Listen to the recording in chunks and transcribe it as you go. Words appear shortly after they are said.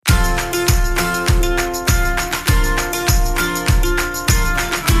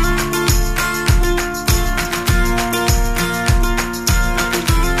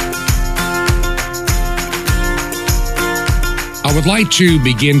would like to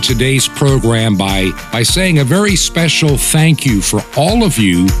begin today's program by saying a very special thank you for all of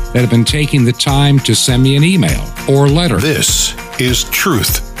you that have been taking the time to send me an email or letter. This is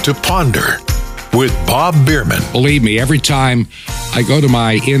Truth to Ponder with Bob Bierman. Believe me, every time I go to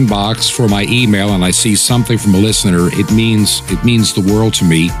my inbox for my email and I see something from a listener, it means the world to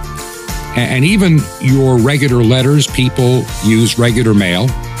me. And even your regular letters, people use regular mail.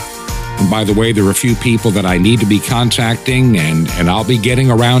 And by the way, there are a few people that I need to be contacting, and I'll be getting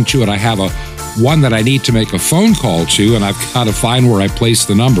around to it. I have one that I need to make a phone call to, and I've got to find where I place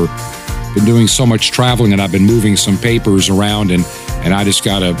the number. Been doing so much traveling, and I've been moving some papers around, and I just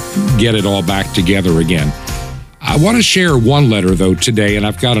got to get it all back together again. I want to share one letter, though, today, and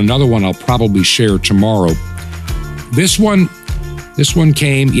I've got another one I'll probably share tomorrow. This one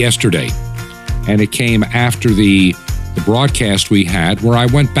came yesterday, and it came after the broadcast we had, where I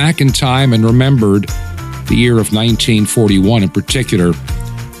went back in time and remembered the year of 1941, in particular,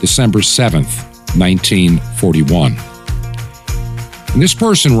 December 7th, 1941. And this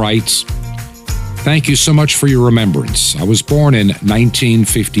person writes, "Thank you so much for your remembrance. I was born in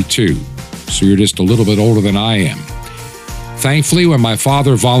 1952, so you're just a little bit older than I am. Thankfully, when my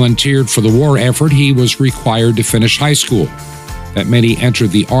father volunteered for the war effort, he was required to finish high school. That meant he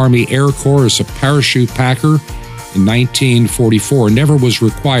entered the Army Air Corps as a parachute packer in 1944, never was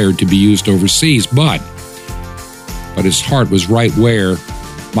required to be used overseas, but his heart was right where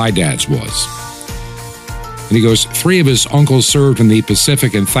my dad's was." And he goes, "3 of his uncles served in the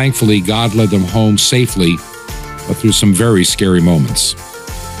Pacific, and thankfully God led them home safely, but through some very scary moments."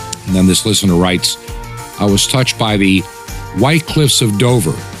 And then this listener writes, "I was touched by the White Cliffs of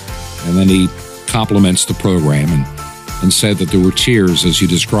Dover." And then he compliments the program and said that there were tears as he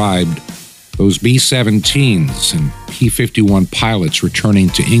described those B-17s and P-51 pilots returning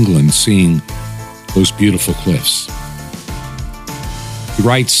to England, seeing those beautiful cliffs. He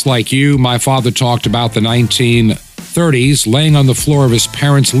writes, "Like you, my father talked about the 1930s, laying on the floor of his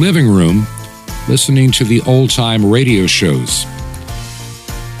parents' living room, listening to the old-time radio shows.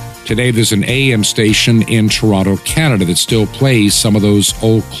 Today, there's an AM station in Toronto, Canada, that still plays some of those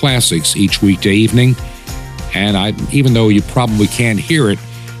old classics each weekday evening. And even though you probably can't hear it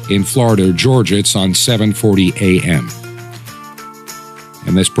in Florida or Georgia, it's on 740 AM.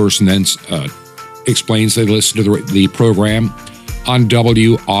 And this person then explains they listen to the program on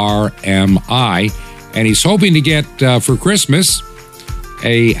WRMI, and he's hoping to get, for Christmas,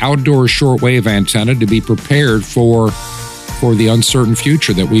 a outdoor shortwave antenna to be prepared for the uncertain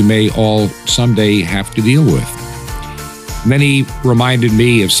future that we may all someday have to deal with. And then he reminded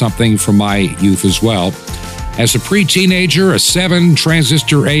me of something from my youth as well. As a pre-teenager, a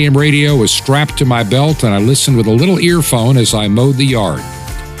 7-transistor AM radio was strapped to my belt, and I listened with a little earphone as I mowed the yard.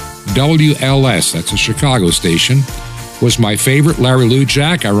 WLS, that's a Chicago station, was my favorite. Larry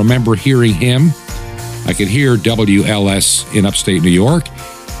Lujak, I remember hearing him. I could hear WLS in upstate New York.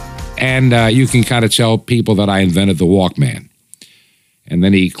 And you can kind of tell people that I invented the Walkman." And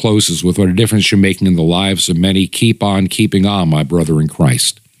then he closes with, "What a difference you're making in the lives of many. Keep on keeping on, my brother in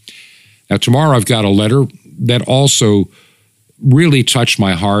Christ." Now, tomorrow I've got a letter that also really touched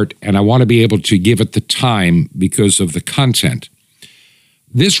my heart, and I want to be able to give it the time because of the content.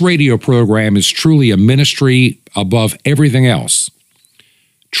 This radio program is truly a ministry above everything else,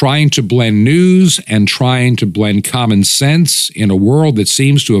 trying to blend news and trying to blend common sense in a world that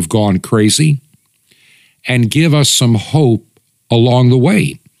seems to have gone crazy, and give us some hope along the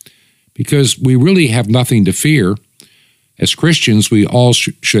way, because we really have nothing to fear. As Christians, we all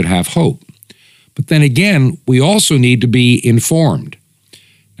should have hope. But then again, we also need to be informed.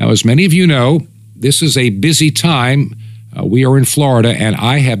 Now, as many of you know, this is a busy time. We are in Florida, and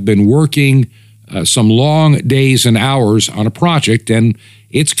I have been working some long days and hours on a project, and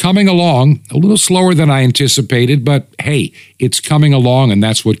it's coming along a little slower than I anticipated, but hey, it's coming along, and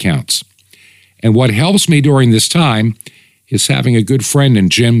that's what counts. And what helps me during this time is having a good friend in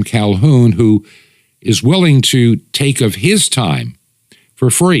Jim Calhoun, who is willing to take of his time for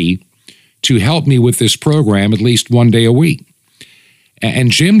free to help me with this program at least one day a week.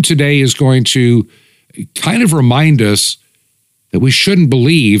 And Jim today is going to kind of remind us that we shouldn't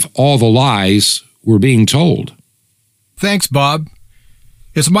believe all the lies we're being told. Thanks, Bob.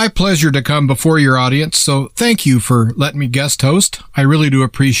 It's my pleasure to come before your audience, so thank you for letting me guest host. I really do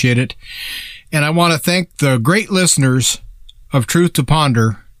appreciate it. And I want to thank the great listeners of Truth to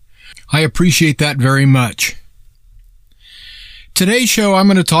Ponder. I appreciate that very much. Today's show, I'm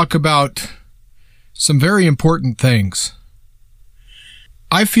going to talk about some very important things.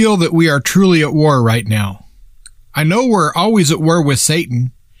 I feel that we are truly at war right now. I know we're always at war with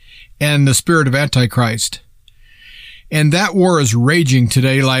Satan and the spirit of Antichrist. And that war is raging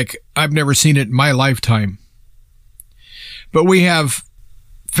today like I've never seen it in my lifetime. But we have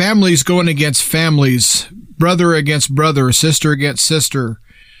families going against families, brother against brother, sister against sister,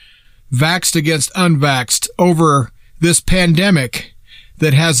 vaxxed against unvaxxed over this pandemic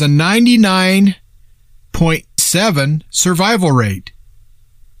that has a 99.7 survival rate.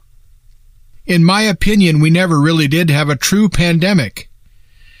 In my opinion, we never really did have a true pandemic.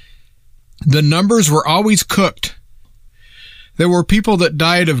 The numbers were always cooked. There were people that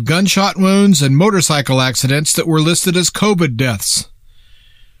died of gunshot wounds and motorcycle accidents that were listed as COVID deaths.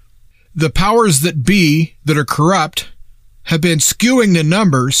 The powers that be that are corrupt have been skewing the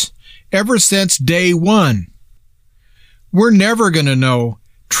numbers ever since day one. We're never going to know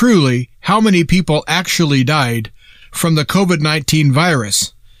truly how many people actually died from the COVID-19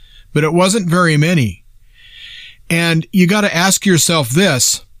 virus, but it wasn't very many. And you got to ask yourself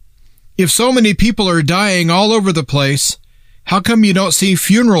this: if so many people are dying all over the place, how come you don't see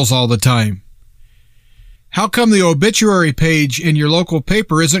funerals all the time? How come the obituary page in your local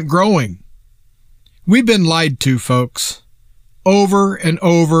paper isn't growing? We've been lied to, folks, over and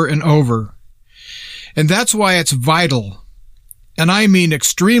over and over. And that's why it's vital, and I mean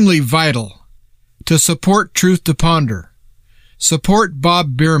extremely vital, to support Truth to Ponder. Support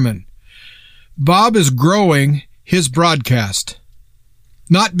Bob Bierman. Bob is growing his broadcast.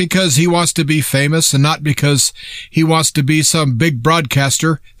 Not because he wants to be famous and not because he wants to be some big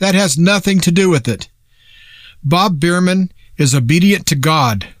broadcaster. That has nothing to do with it. Bob Bierman is obedient to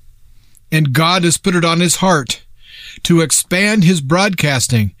God, and God has put it on his heart to expand his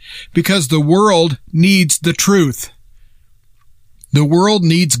broadcasting because the world needs the truth. The world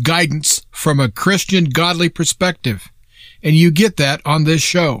needs guidance from a Christian, godly perspective, and you get that on this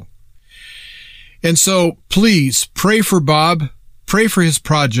show. And so, please, pray for Bob. Pray for his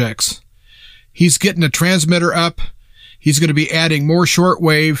projects. He's getting a transmitter up. He's going to be adding more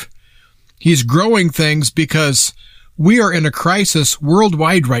shortwave. He's growing things because we are in a crisis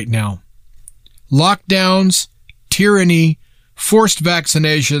worldwide right now. Lockdowns, tyranny, forced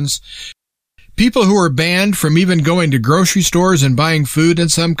vaccinations, people who are banned from even going to grocery stores and buying food in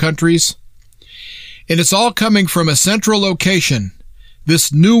some countries. And it's all coming from a central location,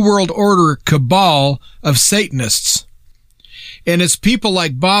 this New World Order cabal of Satanists. And it's people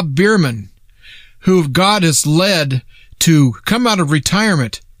like Bob Bierman, who God has led to come out of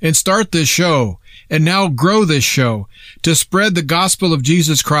retirement and start this show and now grow this show to spread the gospel of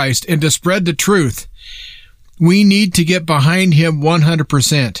Jesus Christ and to spread the truth. We need to get behind him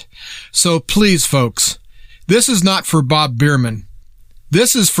 100%. So please, folks, this is not for Bob Bierman.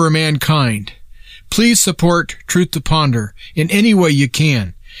 This is for mankind. Please support Truth to Ponder in any way you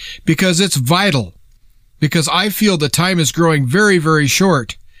can, because it's vital. Because I feel the time is growing very, very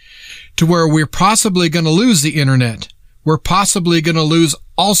short to where we're possibly going to lose the internet. We're possibly going to lose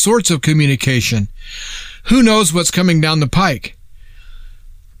all sorts of communication. Who knows what's coming down the pike?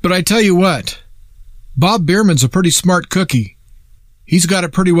 But I tell you what, Bob Bierman's a pretty smart cookie. He's got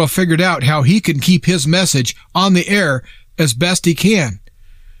it pretty well figured out how he can keep his message on the air as best he can.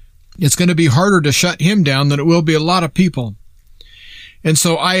 It's going to be harder to shut him down than it will be a lot of people. And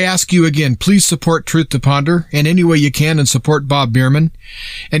so I ask you again, please support Truth to Ponder in any way you can and support Bob Bierman.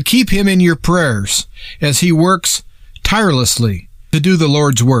 And keep him in your prayers as he works tirelessly to do the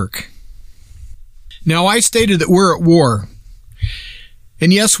Lord's work. Now, I stated that we're at war.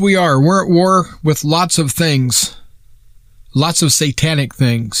 And yes, we are. We're at war with lots of things, lots of satanic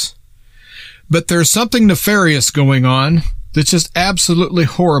things. But there's something nefarious going on that's just absolutely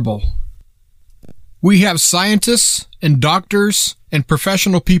horrible. We have scientists and doctors and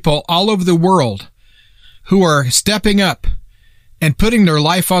professional people all over the world who are stepping up and putting their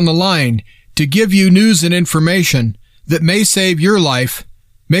life on the line to give you news and information that may save your life,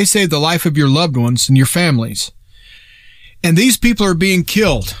 may save the life of your loved ones and your families. And these people are being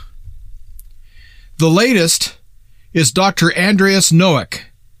killed. The latest is Dr. Andreas Noack.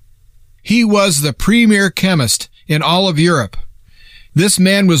 He was the premier chemist in all of Europe. This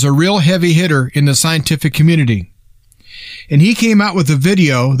man was a real heavy hitter in the scientific community. And he came out with a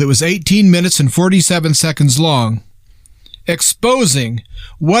video that was 18 minutes and 47 seconds long, exposing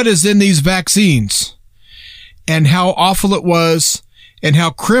what is in these vaccines and how awful it was and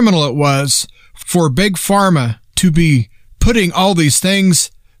how criminal it was for Big Pharma to be putting all these things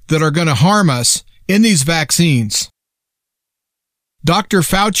that are going to harm us in these vaccines. Dr.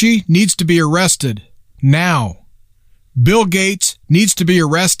 Fauci needs to be arrested now. Bill Gates needs to be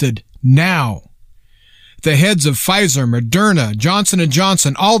arrested now. The heads of Pfizer, Moderna, Johnson &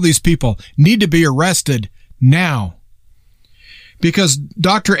 Johnson, all these people need to be arrested now. Because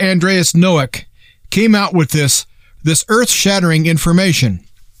Dr. Andreas Noack came out with this this earth-shattering information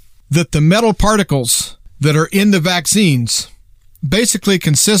that the metal particles that are in the vaccines basically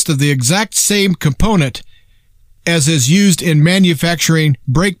consist of the exact same component as is used in manufacturing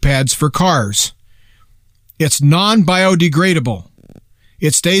brake pads for cars. It's non-biodegradable.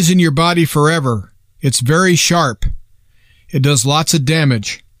 It stays in your body forever. It's very sharp. It does lots of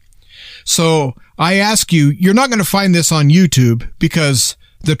damage. So I ask you, you're not going to find this on YouTube because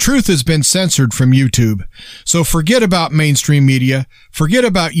the truth has been censored from YouTube. So forget about mainstream media, forget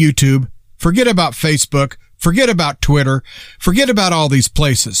about YouTube, forget about Facebook, forget about Twitter, forget about all these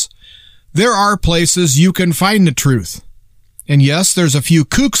places. There are places you can find the truth. And yes, there's a few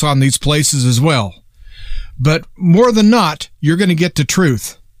kooks on these places as well. But more than not, you're going to get the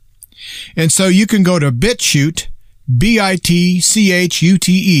truth. And so you can go to BitChute, BITCHUTE,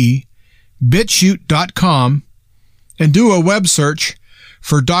 bitchute.com, and do a web search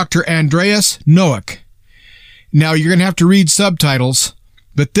for Dr. Andreas Noack. Now, you're going to have to read subtitles,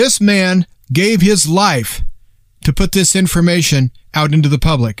 but this man gave his life to put this information out into the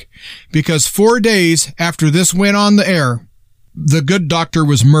public, because 4 days after this went on the air, the good doctor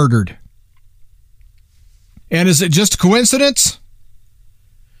was murdered. And is it just a coincidence?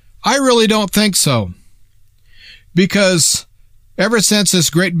 I really don't think so. Because ever since this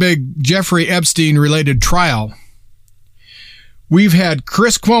great big Jeffrey Epstein-related trial, we've had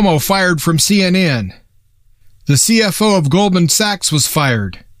Chris Cuomo fired from CNN. The CFO of Goldman Sachs was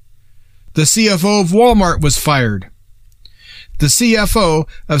fired. The CFO of Walmart was fired. The CFO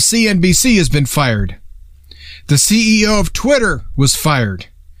of CNBC has been fired. The CEO of Twitter was fired.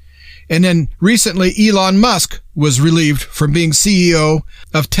 And then recently Elon Musk was relieved from being CEO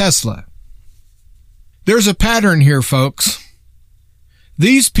of Tesla. There's a pattern here, folks.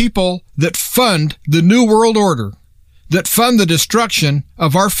 These people that fund the New World Order, that fund the destruction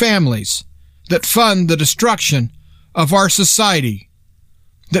of our families, that fund the destruction of our society,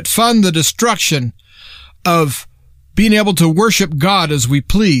 that fund the destruction of being able to worship God as we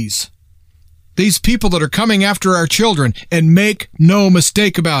please. These people that are coming after our children, and make no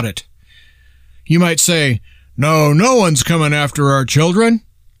mistake about it. You might say, no one's coming after our children.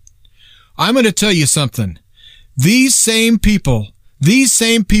 I'm going to tell you something. These same people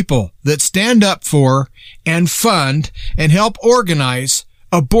that stand up for and fund and help organize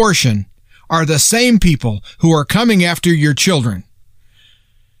abortion are the same people who are coming after your children.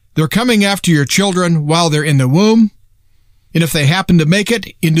 They're coming after your children while they're in the womb. And if they happen to make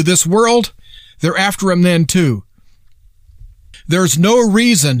it into this world, they're after them then too. There's no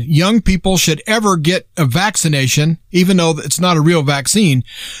reason young people should ever get a vaccination, even though it's not a real vaccine.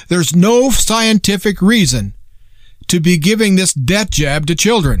 There's no scientific reason to be giving this death jab to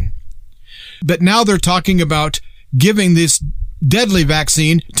children. But now they're talking about giving this deadly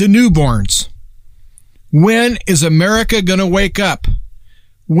vaccine to newborns. When is America going to wake up?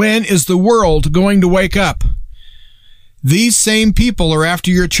 When is the world going to wake up? These same people are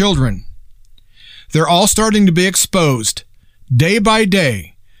after your children. They're all starting to be exposed day by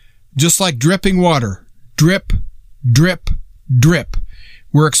day, just like dripping water. Drip, drip, drip.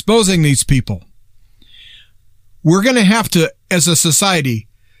 We're exposing these people. We're going to have to, as a society,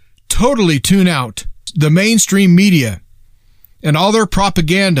 totally tune out the mainstream media and all their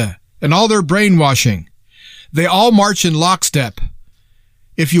propaganda and all their brainwashing. They all march in lockstep.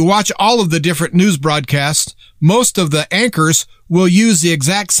 If you watch all of the different news broadcasts, most of the anchors will use the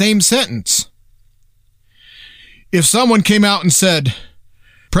exact same sentence. If someone came out and said,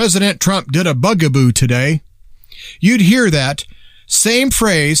 President Trump did a bugaboo today, you'd hear that same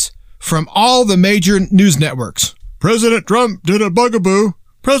phrase from all the major news networks. President Trump did a bugaboo.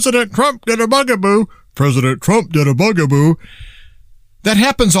 President Trump did a bugaboo. President Trump did a bugaboo. That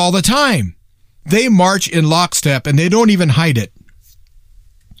happens all the time. They march in lockstep and they don't even hide it.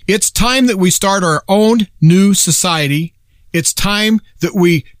 It's time that we start our own new society. It's time that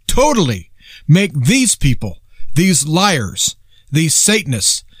we totally make these people, these liars, these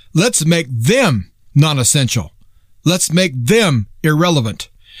Satanists, let's make them non-essential. Let's make them irrelevant.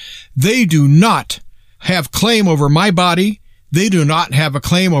 They do not have claim over my body. They do not have a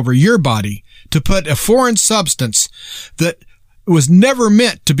claim over your body to put a foreign substance that was never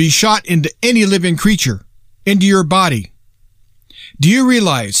meant to be shot into any living creature, into your body. Do you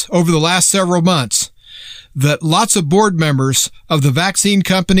realize over the last several months that lots of board members of the vaccine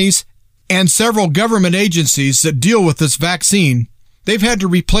companies and several government agencies that deal with this vaccine, they've had to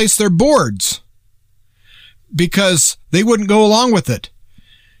replace their boards because they wouldn't go along with it.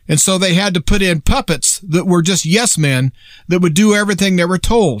 And so they had to put in puppets that were just yes men that would do everything they were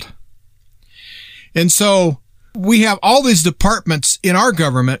told. And so we have all these departments in our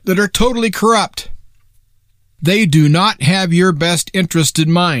government that are totally corrupt. They do not have your best interest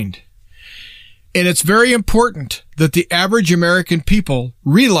in mind. And it's very important that the average American people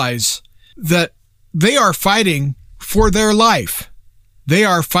realize that they are fighting for their life. They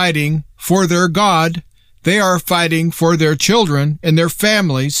are fighting for their God. They are fighting for their children and their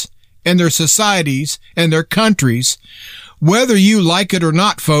families and their societies and their countries. Whether you like it or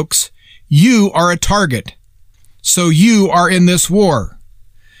not, folks, you are a target. So you are in this war.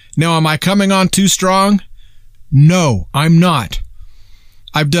 Now, am I coming on too strong? No, I'm not.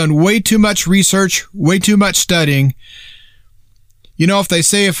 I've done way too much research, way too much studying. You know, if they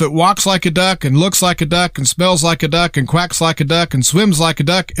say if it walks like a duck and looks like a duck and smells like a duck and quacks like a duck and swims like a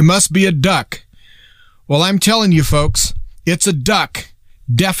duck, it must be a duck. Well, I'm telling you, folks, it's a duck.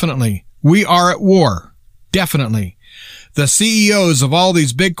 Definitely. We are at war. Definitely. The CEOs of all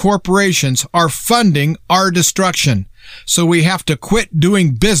these big corporations are funding our destruction. So we have to quit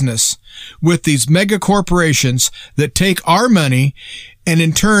doing business with these mega corporations that take our money and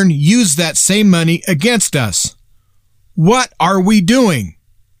in turn use that same money against us. What are we doing?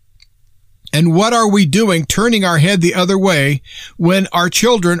 And what are we doing turning our head the other way when our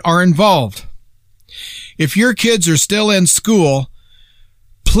children are involved? If your kids are still in school,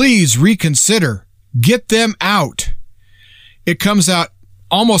 please reconsider. Get them out. It comes out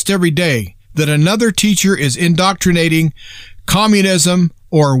almost every day that another teacher is indoctrinating communism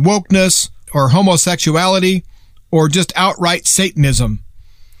or wokeness or homosexuality or just outright Satanism.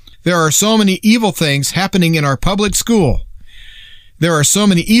 There are so many evil things happening in our public school. There are so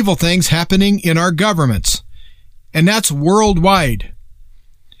many evil things happening in our governments. And that's worldwide.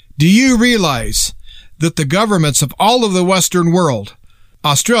 Do you realize that the governments of all of the Western world,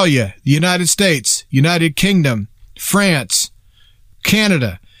 Australia, the United States, United Kingdom, France,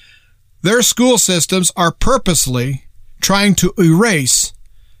 Canada, their school systems are purposely trying to erase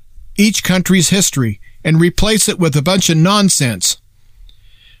each country's history and replace it with a bunch of nonsense.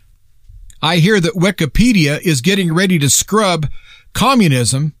 I hear that Wikipedia is getting ready to scrub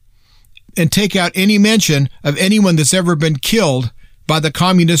communism and take out any mention of anyone that's ever been killed by the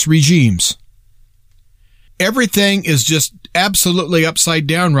communist regimes. Everything is just absolutely upside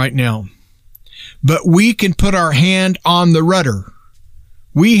down right now. But we can put our hand on the rudder.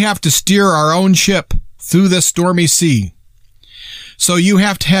 We have to steer our own ship through this stormy sea. So you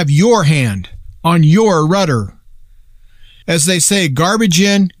have to have your hand on your rudder. As they say, garbage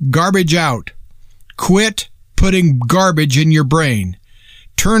in, garbage out. Quit putting garbage in your brain.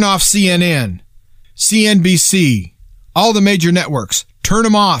 Turn off CNN, CNBC, all the major networks. Turn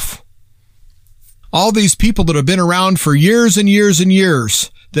them off. All these people that have been around for years and years and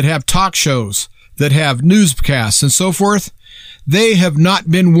years, that have talk shows, that have newscasts and so forth, they have not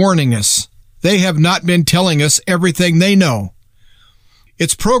been warning us. They have not been telling us everything they know.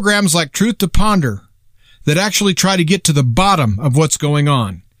 It's programs like Truth to Ponder that actually try to get to the bottom of what's going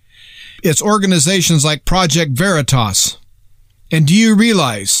on. It's organizations like Project Veritas. And do you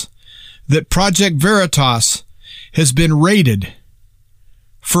realize that Project Veritas has been raided?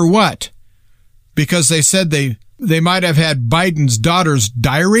 For what? Because they said they might have had Biden's daughter's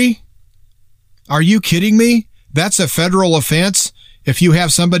diary? Are you kidding me? That's a federal offense if you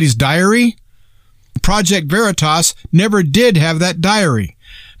have somebody's diary? Project Veritas never did have that diary,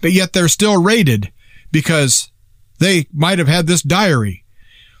 but yet they're still raided because they might have had this diary.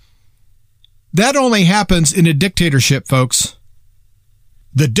 That only happens in a dictatorship, folks.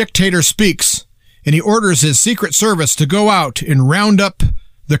 The dictator speaks, and he orders his Secret Service to go out and round up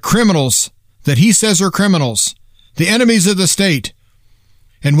the criminals that he says are criminals, the enemies of the state.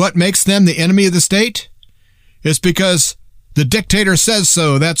 And what makes them the enemy of the state? It's because the dictator says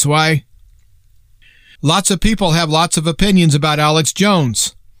so, that's why. Lots of people have lots of opinions about Alex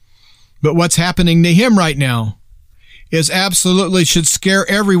Jones. But what's happening to him right now is absolutely should scare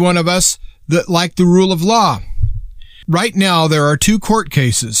every one of us that like the rule of law. Right now, there are 2 court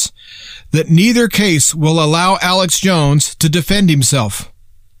cases that neither case will allow Alex Jones to defend himself.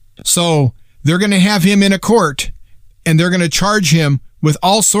 So they're going to have him in a court and they're going to charge him with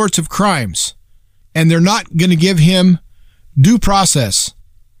all sorts of crimes. And they're not going to give him due process.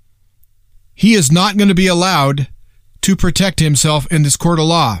 He is not going to be allowed to protect himself in this court of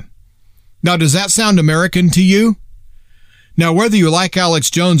law. Now, does that sound American to you? Now, whether you like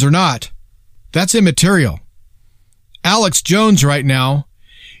Alex Jones or not, that's immaterial. Alex Jones right now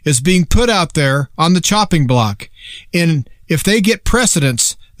is being put out there on the chopping block. And if they get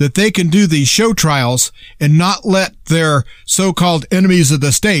precedents that they can do these show trials and not let their so-called enemies of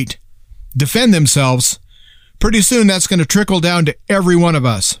the state defend themselves, pretty soon that's going to trickle down to every one of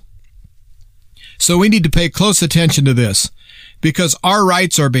us. So we need to pay close attention to this because our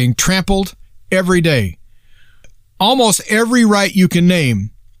rights are being trampled every day. Almost every right you can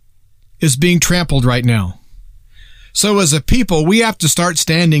name is being trampled right now. So as a people, we have to start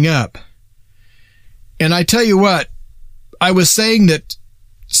standing up. And I tell you what, I was saying that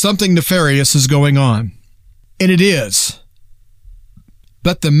something nefarious is going on. And it is.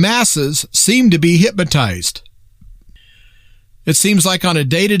 But the masses seem to be hypnotized. It seems like on a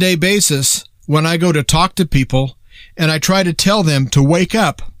day-to-day basis, when I go to talk to people and I try to tell them to wake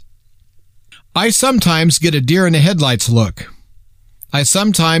up, I sometimes get a deer in the headlights look. I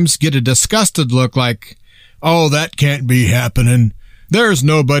sometimes get a disgusted look like, oh, that can't be happening. There's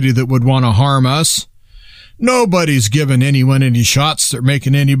nobody that would want to harm us. Nobody's giving anyone any shots that are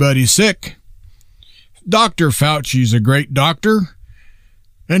making anybody sick. Dr. Fauci's a great doctor.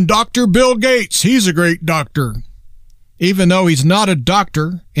 And Dr. Bill Gates, he's a great doctor. Even though he's not a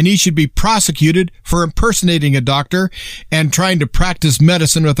doctor, and he should be prosecuted for impersonating a doctor and trying to practice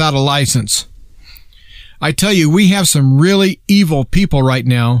medicine without a license. I tell you, we have some really evil people right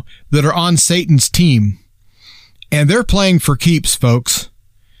now that are on Satan's team. And they're playing for keeps, folks.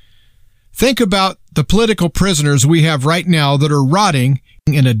 Think about the political prisoners we have right now that are rotting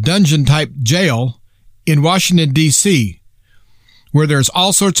in a dungeon-type jail in Washington, D.C., where there's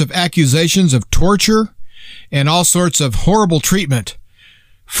all sorts of accusations of torture and all sorts of horrible treatment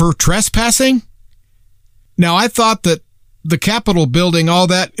for trespassing. Now, I thought that the Capitol building, all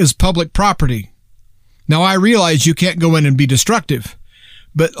that is public property. Now, I realize you can't go in and be destructive,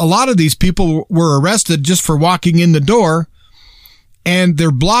 but a lot of these people were arrested just for walking in the door, and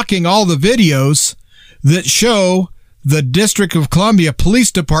they're blocking all the videos that show the District of Columbia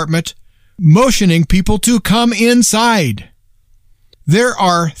Police Department motioning people to come inside. There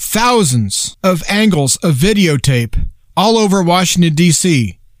are thousands of angles of videotape all over Washington,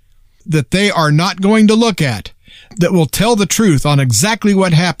 D.C. that they are not going to look at that will tell the truth on exactly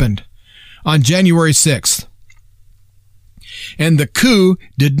what happened on January 6th. And the coup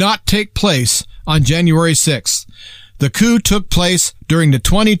did not take place on January 6th. The coup took place during the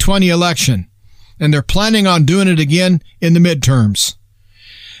 2020 election, and they're planning on doing it again in the midterms.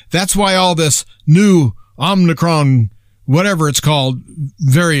 That's why all this new Omicron, whatever it's called,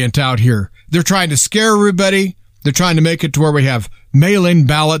 variant out here. They're trying to scare everybody. They're trying to make it to where we have mail-in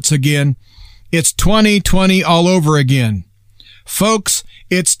ballots again. It's 2020 all over again. Folks,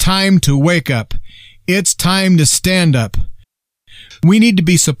 it's time to wake up. It's time to stand up. We need to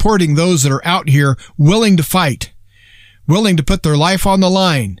be supporting those that are out here willing to fight, willing to put their life on the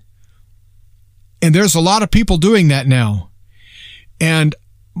line. And there's a lot of people doing that now. And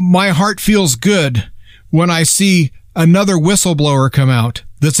my heart feels good when I see another whistleblower come out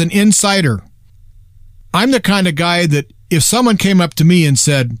that's an insider. I'm the kind of guy that if someone came up to me and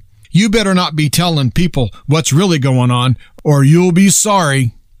said, you better not be telling people what's really going on or you'll be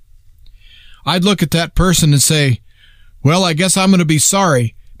sorry, I'd look at that person and say, well, I guess I'm going to be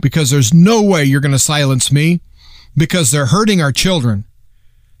sorry because there's no way you're going to silence me because they're hurting our children.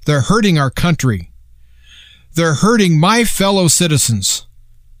 They're hurting our country. They're hurting my fellow citizens.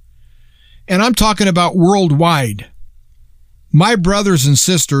 And I'm talking about worldwide. My brothers and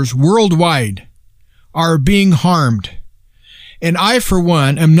sisters worldwide are being harmed. And I, for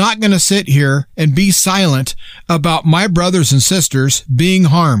one, am not going to sit here and be silent about my brothers and sisters being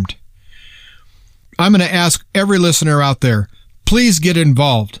harmed. I'm going to ask every listener out there, please get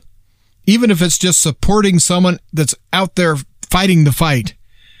involved. Even if it's just supporting someone that's out there fighting the fight.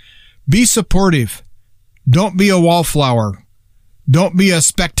 Be supportive. Don't be a wallflower. Don't be a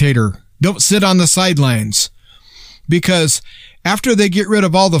spectator. Don't sit on the sidelines. Because after they get rid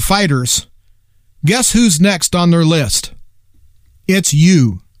of all the fighters, guess who's next on their list? It's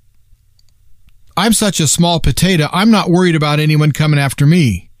you. I'm such a small potato, I'm not worried about anyone coming after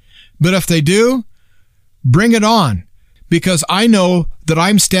me. But if they do, bring it on. Because I know that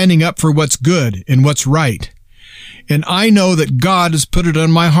I'm standing up for what's good and what's right. And I know that God has put it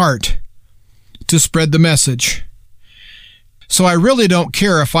on my heart to spread the message. So I really don't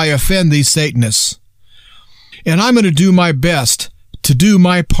care if I offend these Satanists. And I'm going to do my best to do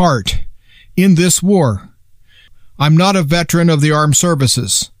my part in this war. I'm not a veteran of the armed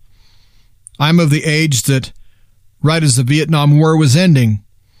services. I'm of the age that right as the Vietnam War was ending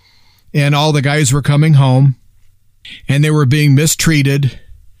and all the guys were coming home and they were being mistreated,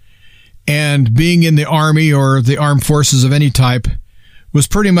 and being in the Army or the armed forces of any type was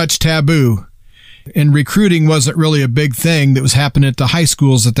pretty much taboo. And recruiting wasn't really a big thing that was happening at the high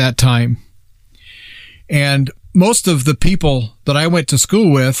schools at that time. And most of the people that I went to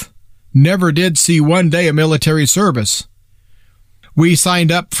school with never did see one day of military service. We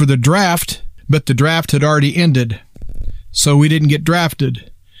signed up for the draft, but the draft had already ended, so we didn't get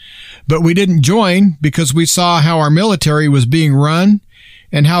drafted. But we didn't join because we saw how our military was being run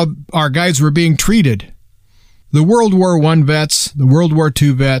and how our guys were being treated. The World War I vets, the World War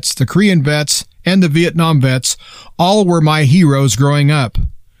II vets, the Korean vets, and the Vietnam vets all were my heroes growing up.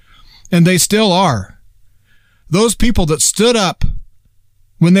 And they still are. Those people that stood up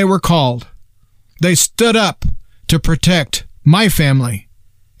when they were called, they stood up to protect my family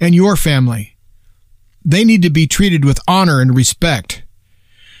and your family. They need to be treated with honor and respect.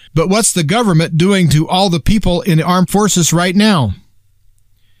 But what's the government doing to all the people in the armed forces right now?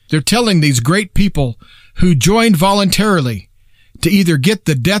 They're telling these great people who joined voluntarily to either get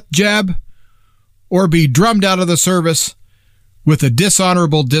the death jab or be drummed out of the service with a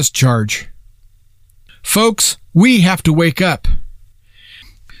dishonorable discharge. Folks, we have to wake up.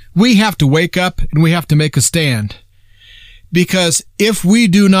 We have to wake up and we have to make a stand. Because if we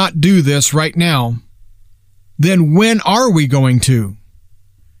do not do this right now, then when are we going to?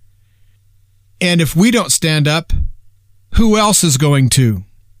 And if we don't stand up, who else is going to?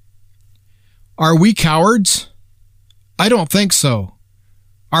 Are we cowards? I don't think so.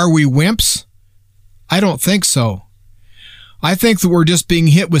 Are we wimps? I don't think so. I think that we're just being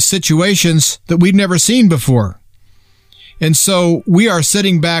hit with situations that we've never seen before. And so we are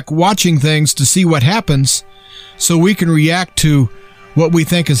sitting back watching things to see what happens so we can react to what we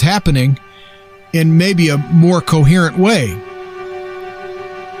think is happening in maybe a more coherent way.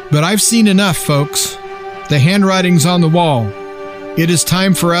 But I've seen enough, folks. The handwriting's on the wall. It is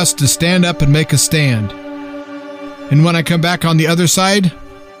time for us to stand up and make a stand. And when I come back on the other side,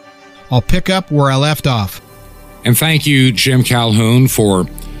 I'll pick up where I left off. And thank you, Jim Calhoun, for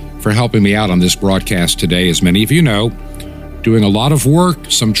helping me out on this broadcast today. As many of you know, doing a lot of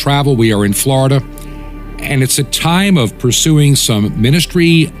work, some travel. We are in Florida, and it's a time of pursuing some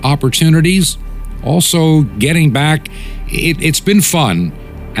ministry opportunities, also getting back. It's been fun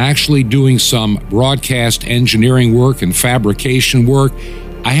actually doing some broadcast engineering work and fabrication work.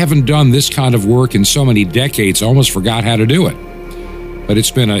 I haven't done this kind of work in so many decades, I almost forgot how to do it. But it's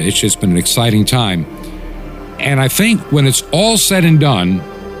just been an exciting time. And I think when it's all said and done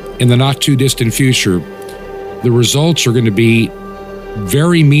in the not too distant future, the results are going to be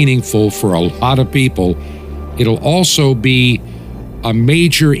very meaningful for a lot of people. It'll also be a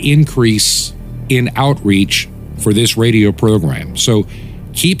major increase in outreach for this radio program. So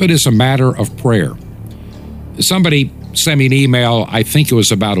keep it as a matter of prayer. Somebody sent me an email, I think it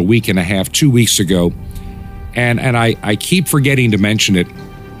was about a week and a half, 2 weeks ago, and I keep forgetting to mention it,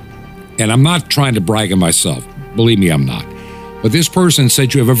 and I'm not trying to brag on myself. Believe me, I'm not. But this person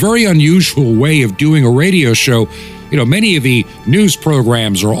said, you have a very unusual way of doing a radio show. You know, many of the news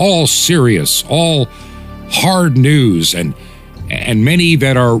programs are all serious, all hard news, and many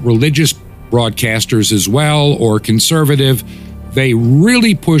that are religious broadcasters as well, or conservative, they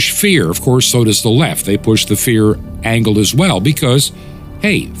really push fear. Of course, so does the left. They push the fear angle as well because,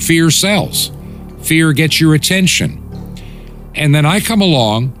 hey, fear sells. Fear gets your attention. And then I come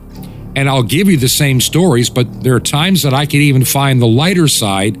along and I'll give you the same stories, but there are times that I can even find the lighter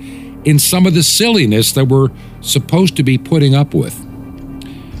side in some of the silliness that we're supposed to be putting up with.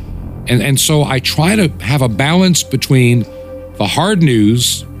 And so I try to have a balance between the hard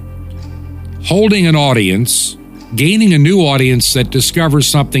news, holding an audience, gaining a new audience that discovers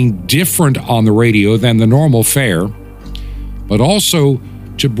something different on the radio than the normal fare, but also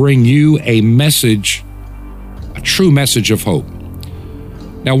to bring you a message, a true message of hope.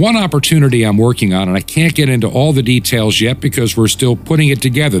 Now, one opportunity I'm working on, and I can't get into all the details yet because we're still putting it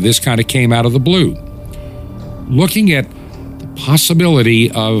together. This kind of came out of the blue. Looking at the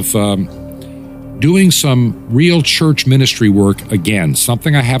possibility of doing some real church ministry work again,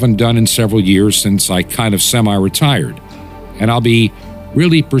 something I haven't done in several years since I kind of semi-retired. And I'll be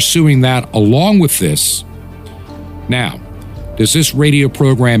really pursuing that along with this. Now, does this radio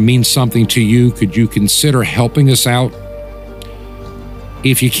program mean something to you? Could you consider helping us out?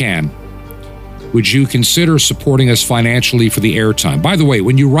 If you can, would you consider supporting us financially for the airtime? By the way,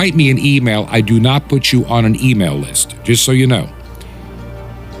 when you write me an email, I do not put you on an email list, just so you know.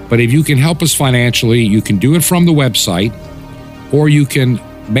 But if you can help us financially, you can do it from the website, or you can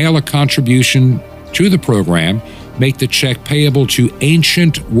mail a contribution to the program, make the check payable to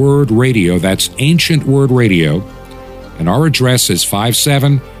Ancient Word Radio. That's Ancient Word Radio. And our address is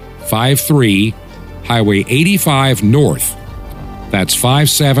 5753 Highway 85 North. That's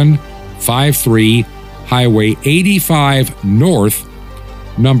 5753 Highway 85 North,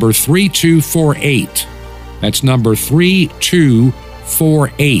 number 3248. That's number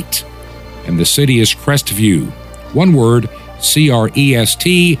 3248. And the city is Crestview. One word,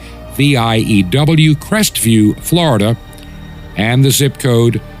 Crestvieu, Crestview, Florida. And the zip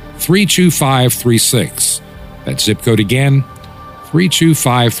code 32536. That zip code again,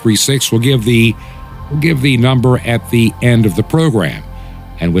 32536. We'll give the number at the end of the program.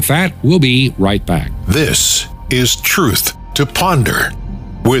 And with that, we'll be right back. This is Truth to Ponder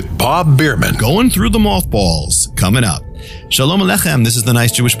with Bob Bierman. Going through the mothballs, coming up. Shalom Aleichem, this is the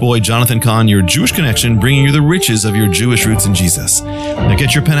nice Jewish boy, Jonathan Kahn, your Jewish connection, bringing you the riches of your Jewish roots in Jesus. Now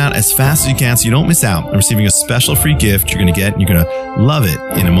get your pen out as fast as you can so you don't miss out on receiving a special free gift you're going to get, and you're going to love it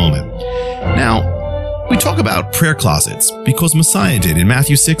in a moment. Now, we talk about prayer closets because Messiah did. In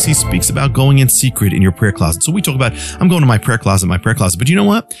Matthew 6, he speaks about going in secret in your prayer closet. So we talk about, I'm going to my prayer closet. But you know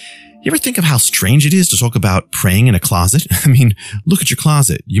what? You ever think of how strange it is to talk about praying in a closet? I mean, look at your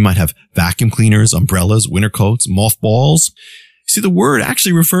closet. You might have vacuum cleaners, umbrellas, winter coats, mothballs. See, the word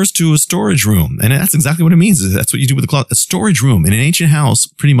actually refers to a storage room, and that's exactly what it means. That's what you do with a closet. A storage room. In an ancient house,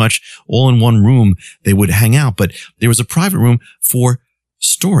 pretty much all in one room, they would hang out, but there was a private room for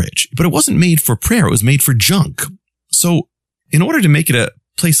storage. But it wasn't made for prayer. It was made for junk. So in order to make it a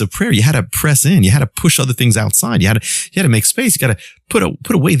place of prayer, you had to press in. You had to push other things outside. You had to make space. You got to put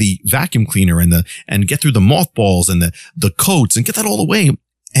away the vacuum cleaner and get through the mothballs and the coats and get that all away.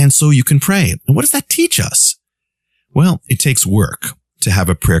 And so you can pray. And what does that teach us? Well, it takes work to have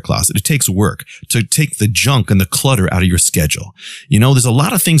a prayer closet. It takes work to take the junk and the clutter out of your schedule. You know, there's a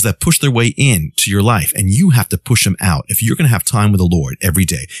lot of things that push their way into your life, and you have to push them out if you're going to have time with the Lord every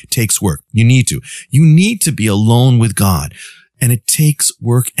day. It takes work. You need to be alone with God. And it takes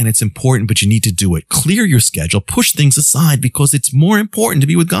work and it's important, but you need to do it. Clear your schedule, push things aside because it's more important to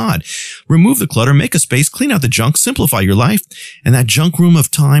be with God. Remove the clutter, make a space, clean out the junk, simplify your life. And that junk room of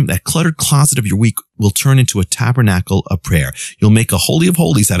time, that cluttered closet of your week will turn into a tabernacle of prayer. You'll make a holy of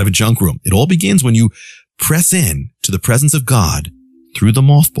holies out of a junk room. It all begins when you press in to the presence of God through the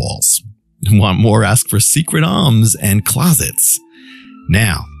mothballs. Want more? Ask for secret alms and closets.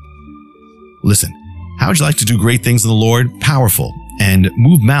 Now, listen. How would you like to do great things in the Lord, powerful, and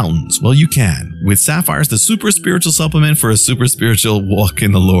move mountains? Well, you can with Sapphires, the super spiritual supplement for a super spiritual walk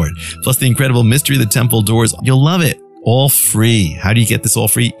in the Lord. Plus the incredible Mystery of the Temple Doors. You'll love it. All free. How do you get this all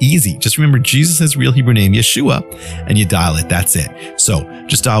free? Easy. Just remember Jesus' real Hebrew name, Yeshua, and you dial it. That's it. So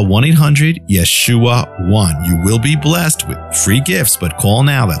just dial 1-800-YESHUA-1. You will be blessed with free gifts, but call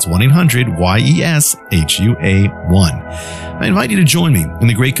now. That's 1-800-YESHUA-1. I invite you to join me in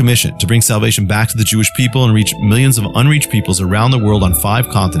the Great Commission to bring salvation back to the Jewish people and reach millions of unreached peoples around the world on 5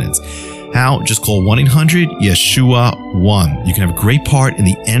 continents. How? Just call 1-800-YESHUA-1. You can have a great part in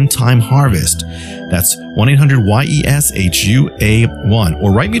the end time harvest. That's 1-800-YESHUA-1.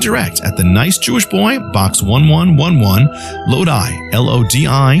 Or write me direct at The Nice Jewish Boy, Box 1111, Lodi, Lodi,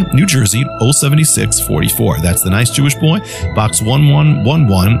 New Jersey, 07644. That's The Nice Jewish Boy, Box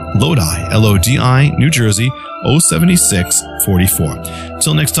 1111, Lodi, Lodi, New Jersey, 07644.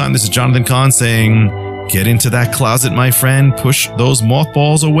 Till next time, this is Jonathan Kahn saying, get into that closet, my friend. Push those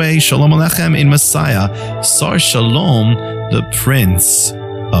mothballs away. Shalom Aleichem in Messiah. Sar Shalom, the Prince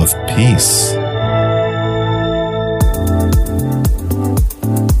of Peace.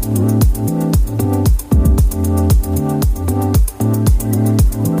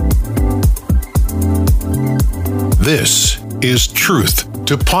 This is Truth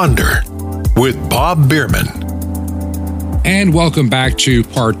to Ponder with Bob Bierman. And welcome back to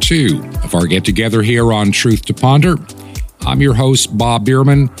part 2 of our get-together here on Truth to Ponder. I'm your host, Bob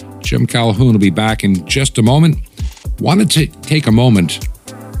Bierman. Jim Calhoun will be back in just a moment. I want to take a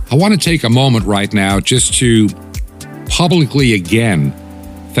moment right now just to publicly again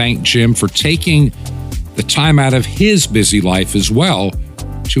thank Jim for taking the time out of his busy life as well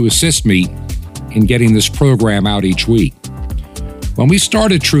to assist me in getting this program out each week. When we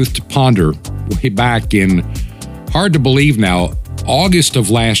started Truth to Ponder way back in, hard to believe now, August of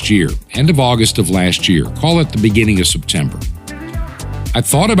last year, end of August of last year, call it the beginning of September, I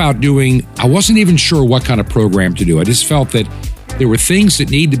thought about I wasn't even sure what kind of program to do. I just felt that there were things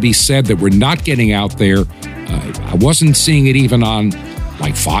that need to be said that were not getting out there. I wasn't seeing it even on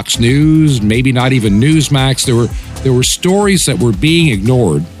like Fox News, maybe not even Newsmax. There were stories that were being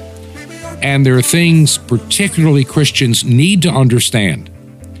ignored. And there are things particularly Christians need to understand.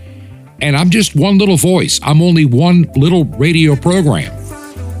 And I'm just one little voice. I'm only one little radio program.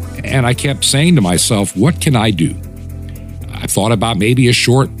 And I kept saying to myself, what can I do? I thought about maybe a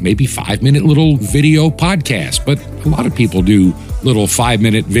short, maybe 5-minute little video podcast, but a lot of people do little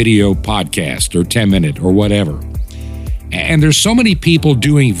 5-minute video podcast or 10-minute or whatever. And there's so many people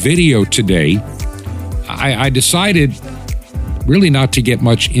doing video today, I decided really not to get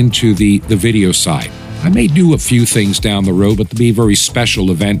much into the video side. I may do a few things down the road, but to be very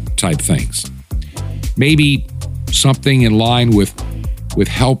special event type things. Maybe something in line with with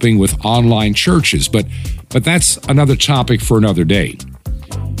helping with online churches. But that's another topic for another day.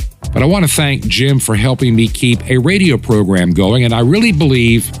 But I want to thank Jim for helping me keep a radio program going. And I really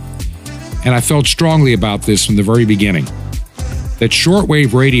believe, and I felt strongly about this from the very beginning, that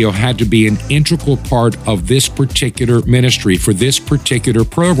shortwave radio had to be an integral part of this particular ministry for this particular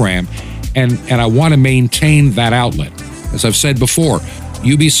program. And I want to maintain that outlet. As I've said before,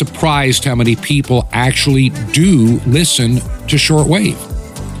 you'd be surprised how many people actually do listen to shortwave.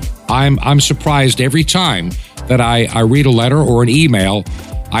 I'm surprised every time that I read a letter or an email,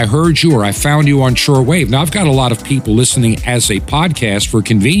 I heard you or I found you on shortwave. Now, I've got a lot of people listening as a podcast for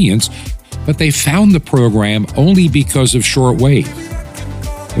convenience, but they found the program only because of shortwave.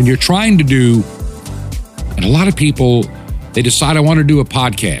 When you're trying to do, and a lot of people, they decide I want to do a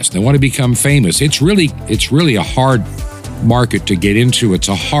podcast, they want to become famous. It's really a hard market to get into. It's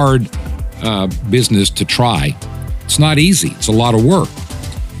a hard business to try. It's not easy. It's a lot of work.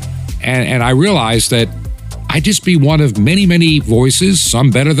 And I realized that I'd just be one of many, many voices,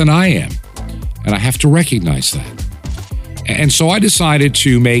 some better than I am. And I have to recognize that. And so I decided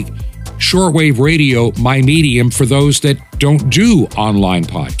to make shortwave radio my medium for those that don't do online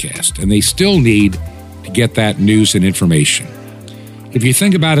podcast, and they still need to get that news and information. If you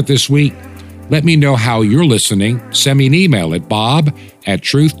think about it this week, let me know how you're listening. Send me an email at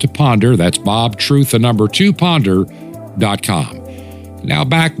bob@truth2ponder. That's Bob, truth, 2 ponder.com. Now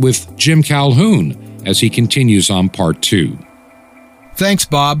back with Jim Calhoun as he continues on part 2. Thanks,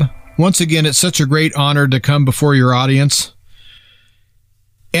 Bob. Once again, it's such a great honor to come before your audience.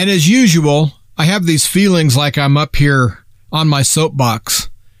 And as usual, I have these feelings like I'm up here on my soapbox,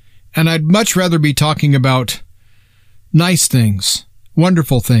 and I'd much rather be talking about nice things,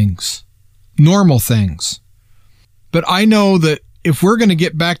 wonderful things, normal things. But I know that if we're going to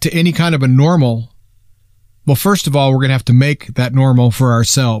get back to any kind of a normal, well, first of all, we're going to have to make that normal for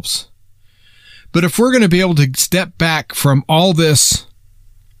ourselves. But if we're going to be able to step back from all this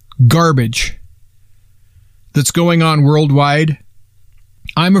garbage that's going on worldwide,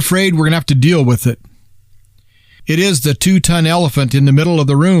 I'm afraid we're going to have to deal with it. It is the 2-ton elephant in the middle of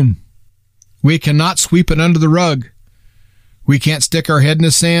the room. We cannot sweep it under the rug. We can't stick our head in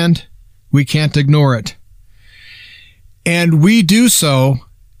the sand. We can't ignore it. And we do so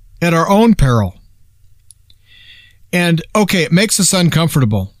at our own peril. And, okay, it makes us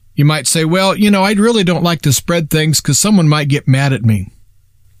uncomfortable. You might say, well, I really don't like to spread things because someone might get mad at me.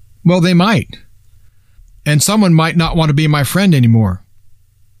 Well, they might. And someone might not want to be my friend anymore.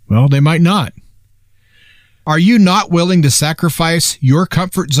 Well, they might not. Are you not willing to sacrifice your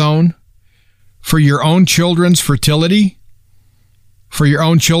comfort zone for your own children's fertility, for your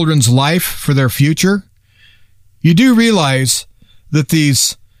own children's life, for their future? You do realize that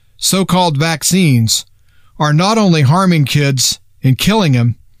these so-called vaccines are not only harming kids and killing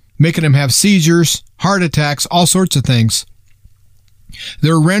them, making them have seizures, heart attacks, all sorts of things.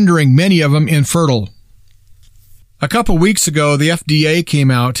 They're rendering many of them infertile. A couple weeks ago, the FDA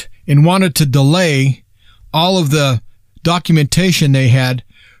came out and wanted to delay all of the documentation they had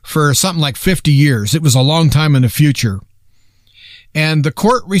for something like 50 years. It was a long time in the future. And the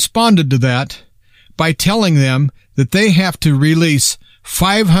court responded to that by telling them that they have to release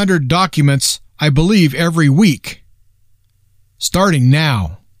 500 documents, I believe, every week, starting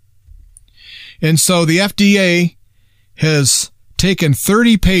now. And so the FDA has taken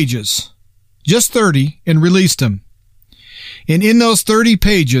 30 pages, just 30, and released them. And in those 30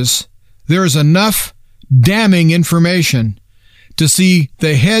 pages, there is enough damning information to see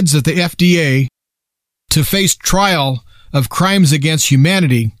the heads of the FDA to face trial of crimes against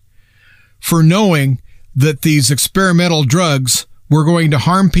humanity for knowing that these experimental drugs were going to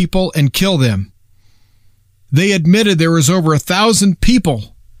harm people and kill them. They admitted there was over 1,000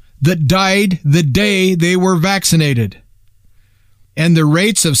 people that died the day they were vaccinated. And the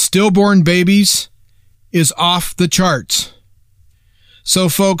rates of stillborn babies is off the charts. So,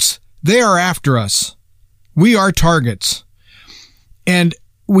 folks, they are after us. We are targets. And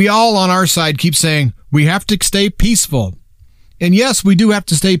we all on our side keep saying, we have to stay peaceful. And yes, we do have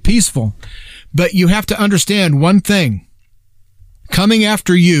to stay peaceful. But you have to understand one thing. Coming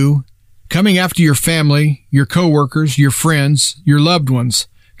after you, coming after your family, your coworkers, your friends, your loved ones,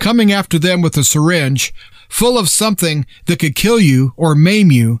 coming after them with a syringe full of something that could kill you or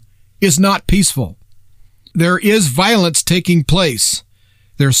maim you is not peaceful. There is violence taking place.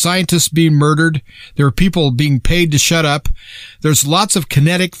 There are scientists being murdered. There are people being paid to shut up. There's lots of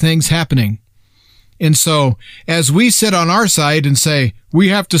kinetic things happening. And so, as we sit on our side and say, we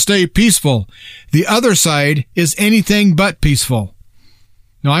have to stay peaceful, the other side is anything but peaceful.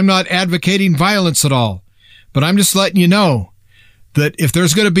 Now, I'm not advocating violence at all, but I'm just letting you know that if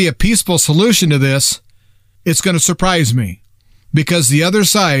there's going to be a peaceful solution to this, it's going to surprise me, because the other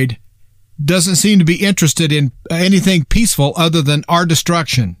side doesn't seem to be interested in anything peaceful other than our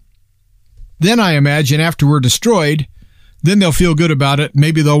destruction. Then I imagine after we're destroyed, then they'll feel good about it.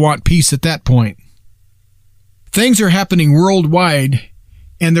 Maybe they'll want peace at that point. Things are happening worldwide,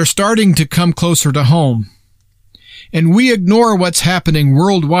 and they're starting to come closer to home. And we ignore what's happening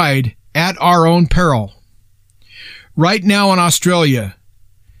worldwide at our own peril. Right now in Australia,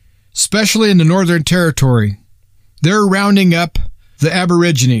 especially in the Northern Territory, they're rounding up the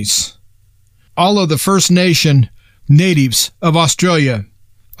Aborigines. All of the First Nation natives of Australia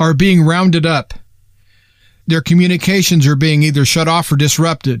are being rounded up. Their communications are being either shut off or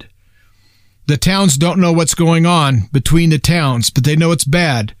disrupted. The towns don't know what's going on between the towns, but they know it's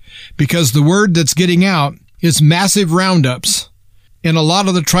bad because the word that's getting out is massive roundups. And a lot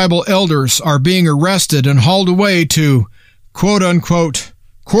of the tribal elders are being arrested and hauled away to quote-unquote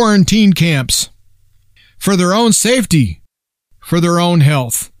quarantine camps for their own safety, for their own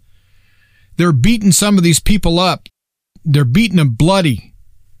health. They're beating some of these people up. They're beating them bloody.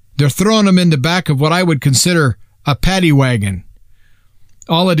 They're throwing them in the back of what I would consider a paddy wagon.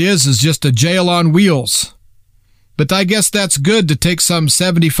 All it is just a jail on wheels. But I guess that's good to take some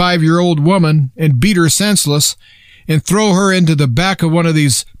 75-year-old woman and beat her senseless and throw her into the back of one of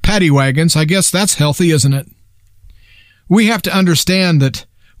these paddy wagons. I guess that's healthy, isn't it? We have to understand that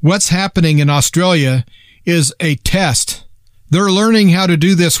what's happening in Australia is a test. They're learning how to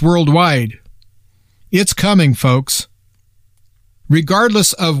do this worldwide. It's coming, folks.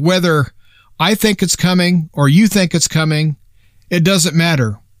 Regardless of whether I think it's coming or you think it's coming, it doesn't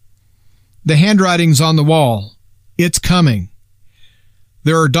matter. The handwriting's on the wall. It's coming.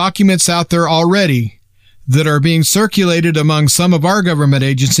 There are documents out there already that are being circulated among some of our government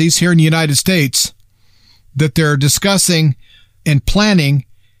agencies here in the United States that they're discussing and planning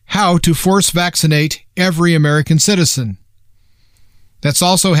how to force vaccinate every American citizen. That's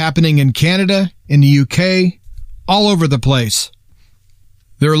also happening in Canada, in the UK, all over the place.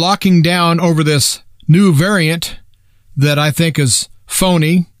 They're locking down over this new variant that I think is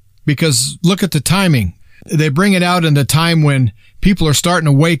phony, because look at the timing. They bring it out in the time when people are starting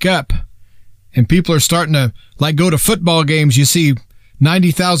to wake up and people are starting to, like, go to football games. You see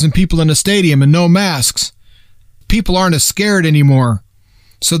 90,000 people in a stadium and no masks. People aren't as scared anymore.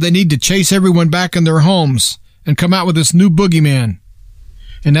 So they need to chase everyone back in their homes and come out with this new boogeyman.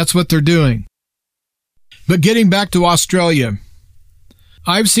 And that's what they're doing. But getting back to Australia,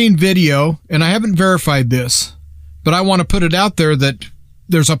 I've seen video, and I haven't verified this, but I want to put it out there that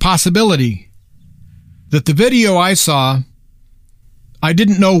there's a possibility that the video I saw, I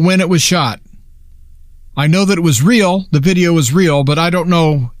didn't know when it was shot. I know that it was real, the video was real, but I don't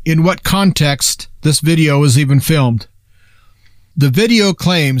know in what context this video was even filmed. The video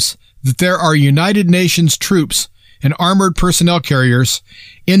claims that there are United Nations troops and armored personnel carriers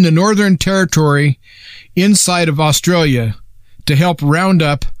in the Northern Territory inside of Australia to help round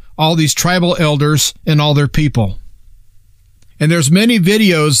up all these tribal elders and all their people. And there's many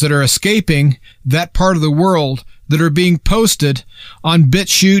videos that are escaping that part of the world that are being posted on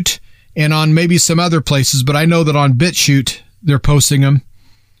BitChute and on maybe some other places, but I know that on BitChute they're posting them.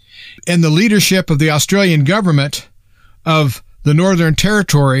 And the leadership of the Australian government of the Northern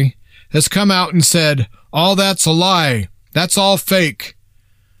Territory has come out and said, all that's a lie. That's all fake.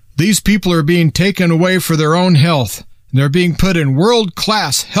 These people are being taken away for their own health. They're being put in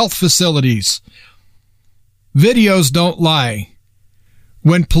world-class health facilities. Videos don't lie.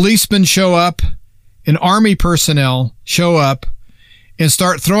 When policemen show up and army personnel show up and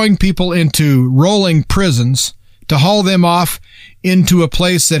start throwing people into rolling prisons to haul them off into a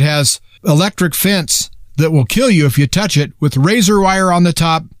place that has electric fence that will kill you if you touch it with razor wire on the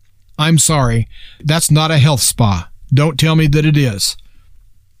top, I'm sorry, that's not a health spa. Don't tell me that it is.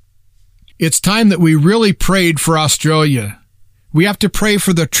 It's time that we really prayed for Australia. We have to pray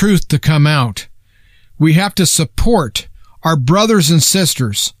for the truth to come out. We have to support our brothers and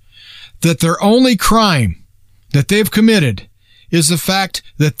sisters that their only crime that they've committed is the fact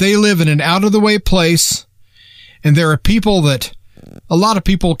that they live in an out-of-the-way place, and there are people that a lot of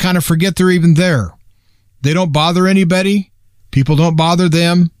people kind of forget they're even there. They don't bother anybody. People don't bother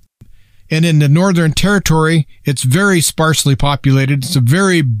them. And in the Northern Territory, it's very sparsely populated. It's a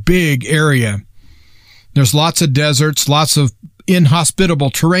very big area. There's lots of deserts, lots of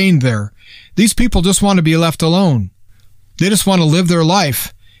inhospitable terrain there. These people just want to be left alone. They just want to live their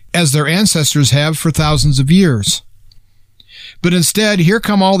life as their ancestors have for thousands of years. But instead, here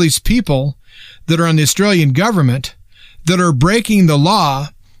come all these people that are in the Australian government that are breaking the law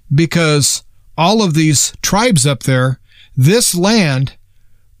because all of these tribes up there, This land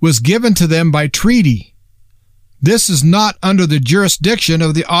was given to them by treaty. This is not under the jurisdiction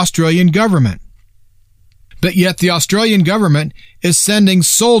of the Australian government. But yet the Australian government is sending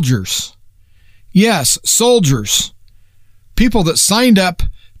soldiers. Yes, soldiers. People that signed up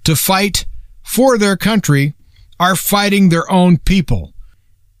to fight for their country are fighting their own people.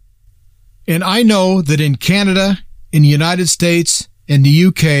 And I know that in Canada, in the United States, in the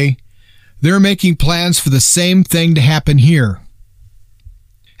UK, they're making plans for the same thing to happen here.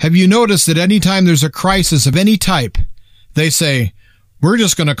 Have you noticed that anytime there's a crisis of any type, they say, we're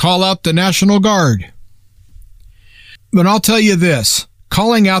just going to call out the National Guard? But I'll tell you this,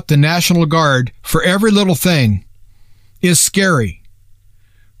 calling out the National Guard for every little thing is scary.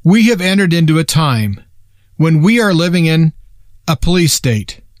 We have entered into a time when we are living in a police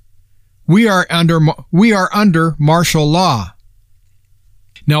state. We are under martial law.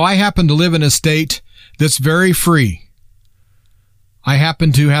 Now, I happen to live in a state that's very free. I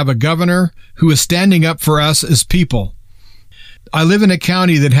happen to have a governor who is standing up for us as people. I live in a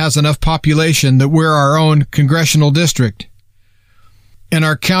county that has enough population that we're our own congressional district. And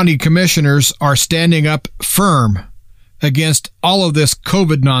our county commissioners are standing up firm against all of this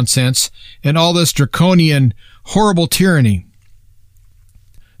COVID nonsense and all this draconian, horrible tyranny.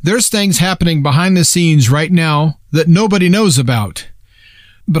 There's things happening behind the scenes right now that nobody knows about.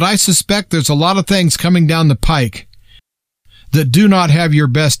 But I suspect there's a lot of things coming down the pike that do not have your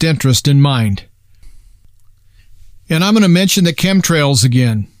best interest in mind. And I'm going to mention the chemtrails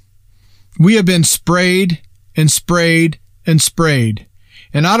again. We have been sprayed and sprayed and sprayed.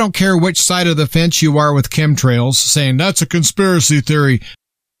 And I don't care which side of the fence you are with chemtrails, saying that's a conspiracy theory.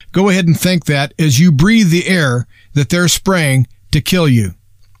 Go ahead and think that as you breathe the air that they're spraying to kill you.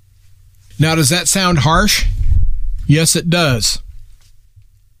 Now, does that sound harsh? Yes, it does.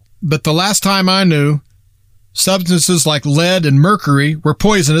 But the last time I knew, substances like lead and mercury were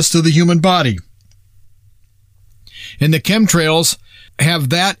poisonous to the human body. And the chemtrails have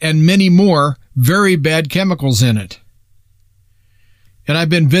that and many more very bad chemicals in it. And I've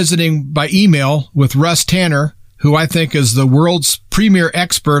been visiting by email with Russ Tanner, who I think is the world's premier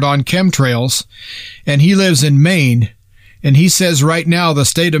expert on chemtrails, and he lives in Maine. And he says right now the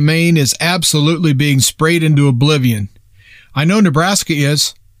state of Maine is absolutely being sprayed into oblivion. I know Nebraska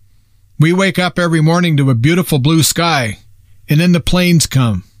is. We wake up every morning to a beautiful blue sky, and then the planes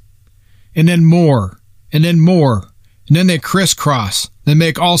come, and then more, and then more, and then they crisscross. They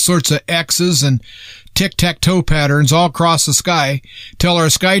make all sorts of X's and tic-tac-toe patterns all across the sky till our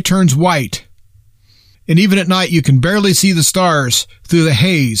sky turns white. And even at night you can barely see the stars through the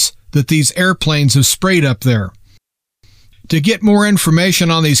haze that these airplanes have sprayed up there. To get more information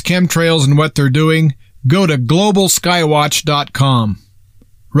on these chemtrails and what they're doing, go to globalskywatch.com.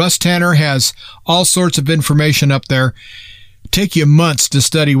 Russ Tanner has all sorts of information up there. Take you months to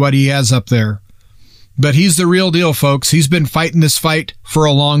study what he has up there. But he's the real deal, folks. He's been fighting this fight for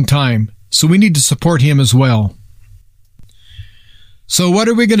a long time. So we need to support him as well. So what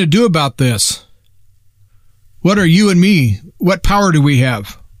are we going to do about this? What are you and me? What power do we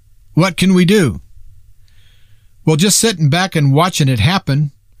have? What can we do? Well, just sitting back and watching it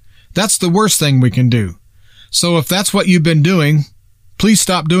happen, that's the worst thing we can do. So if that's what you've been doing, please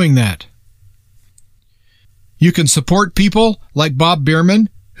stop doing that. You can support people like Bob Bierman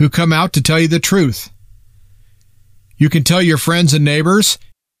who come out to tell you the truth. You can tell your friends and neighbors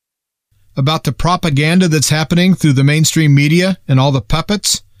about the propaganda that's happening through the mainstream media and all the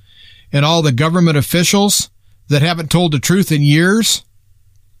puppets and all the government officials that haven't told the truth in years.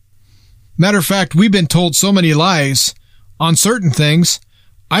 Matter of fact, we've been told so many lies on certain things,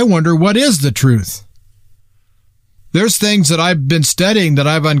 I wonder what is the truth. There's things that I've been studying that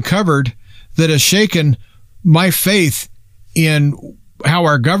I've uncovered that has shaken my faith in how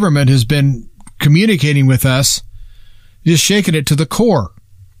our government has been communicating with us, just shaking it to the core.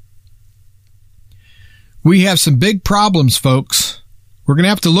 We have some big problems, folks. We're going to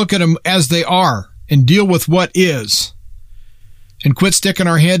have to look at them as they are and deal with what is and quit sticking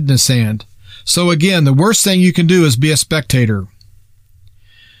our head in the sand. So again, the worst thing you can do is be a spectator.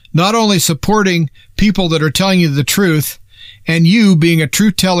 Not only supporting people that are telling you the truth and you being a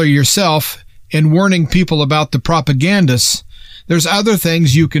truth teller yourself and warning people about the propagandists, there's other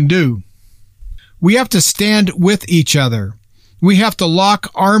things you can do. We have to stand with each other. We have to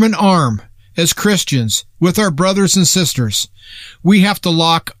lock arm in arm as Christians with our brothers and sisters. We have to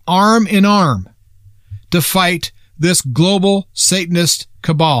lock arm in arm to fight this global Satanist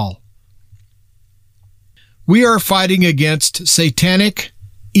cabal. We are fighting against satanic,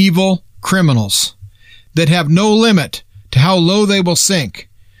 evil criminals that have no limit to how low they will sink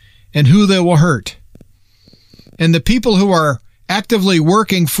and who they will hurt. And the people who are actively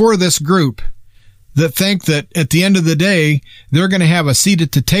working for this group that think that at the end of the day, they're going to have a seat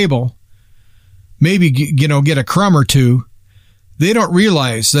at the table, maybe, get a crumb or two, they don't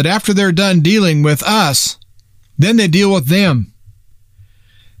realize that after they're done dealing with us, then they deal with them.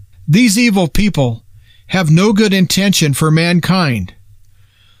 These evil people have no good intention for mankind.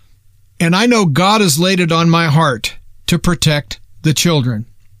 And I know God has laid it on my heart to protect the children.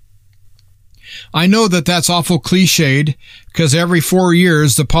 I know that that's awful cliched, because every 4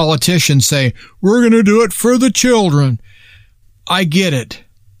 years the politicians say, we're going to do it for the children. I get it.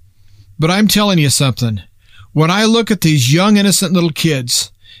 But I'm telling you something. When I look at these young, innocent little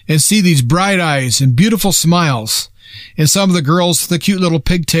kids and see these bright eyes and beautiful smiles, and some of the girls, the cute little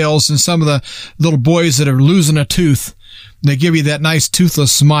pigtails, and some of the little boys that are losing a tooth, they give you that nice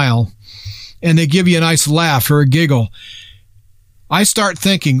toothless smile, and they give you a nice laugh or a giggle, I start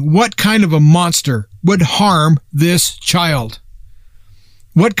thinking, what kind of a monster would harm this child?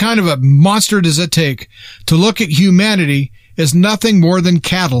 What kind of a monster does it take to look at humanity as nothing more than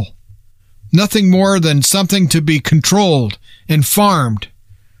cattle? Nothing more than something to be controlled and farmed.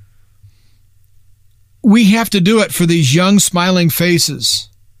 We have to do it for these young, smiling faces.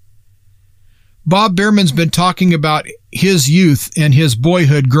 Bob Bierman's been talking about his youth and his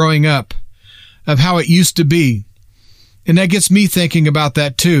boyhood growing up, of how it used to be. And that gets me thinking about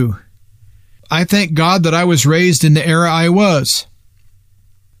that too. I thank God that I was raised in the era I was.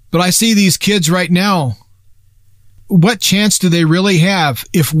 But I see these kids right now. What chance do they really have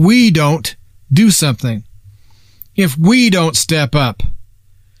if we don't do something? If we don't step up?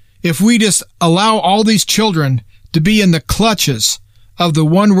 If we just allow all these children to be in the clutches of the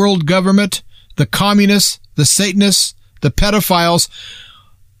one world government, the communists, the Satanists, the pedophiles.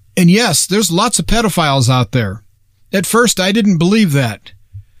 And yes, there's lots of pedophiles out there. At first, I didn't believe that.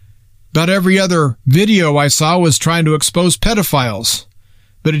 About every other video I saw was trying to expose pedophiles.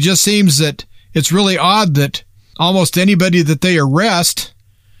 But it just seems that it's really odd that almost anybody that they arrest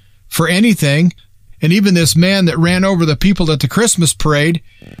for anything, and even this man that ran over the people at the Christmas parade,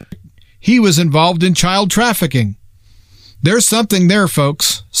 he was involved in child trafficking. There's something there,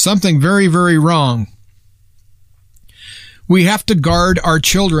 folks. Something very, very wrong. We have to guard our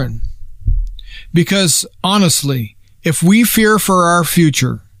children. Because, honestly, if we fear for our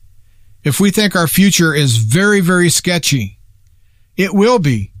future, if we think our future is very, very sketchy, it will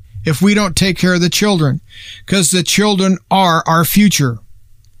be if we don't take care of the children, because the children are our future.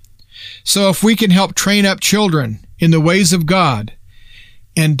 So if we can help train up children in the ways of God,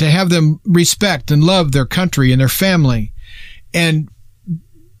 and to have them respect and love their country and their family, and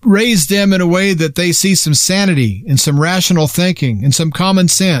raise them in a way that they see some sanity and some rational thinking and some common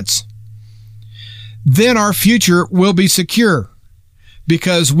sense, then our future will be secure,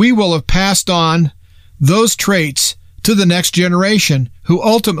 because we will have passed on those traits to the next generation, who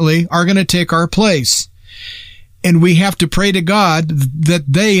ultimately are going to take our place. And we have to pray to God that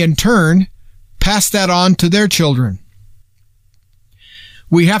they, in turn, pass that on to their children.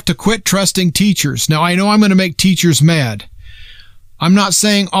 We have to quit trusting teachers. Now, I know I'm going to make teachers mad. I'm not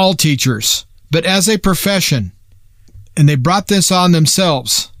saying all teachers, but as a profession, and they brought this on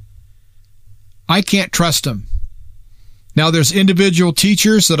themselves, I can't trust them. Now, there's individual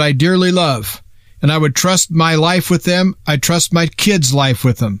teachers that I dearly love, and I would trust my life with them. I trust my kids' life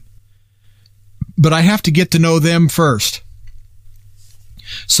with them. But I have to get to know them first.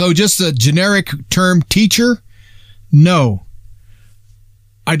 So just the generic term teacher, no,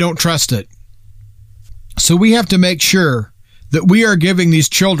 I don't trust it. So we have to make sure that we are giving these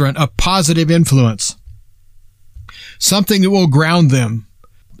children a positive influence, something that will ground them,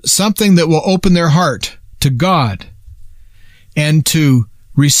 something that will open their heart to God and to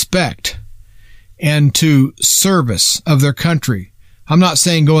respect and to service of their country. I'm not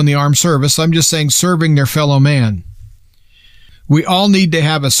saying go in the armed service. I'm just saying serving their fellow man. We all need to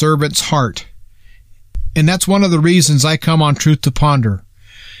have a servant's heart. And that's one of the reasons I come on Truth to Ponder.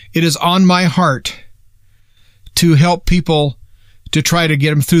 It is on my heart to help people to try to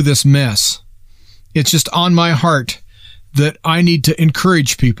get them through this mess. It's just on my heart that I need to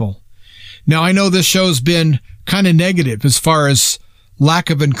encourage people. Now, I know this show's been kind of negative as far as lack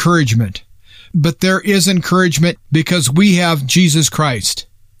of encouragement, but there is encouragement because we have Jesus Christ.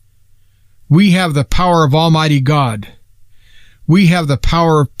 We have the power of Almighty God. We have the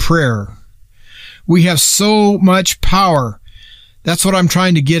power of prayer. We have so much power. That's what I'm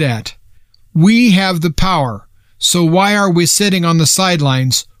trying to get at. We have the power. So why are we sitting on the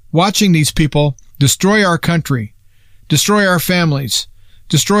sidelines watching these people destroy our country, destroy our families,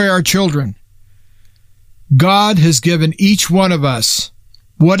 destroy our children? God has given each one of us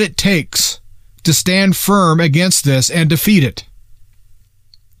what it takes to stand firm against this and defeat it.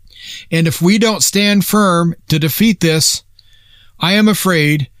 And if we don't stand firm to defeat this, I am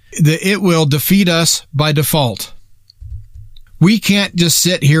afraid that it will defeat us by default. We can't just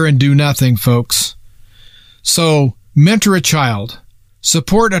sit here and do nothing, folks. So mentor a child,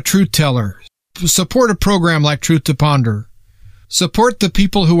 support a truth teller, support a program like Truth to Ponder, support the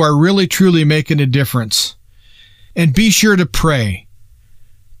people who are really truly making a difference, and be sure to pray.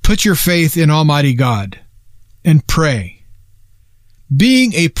 Put your faith in Almighty God and pray.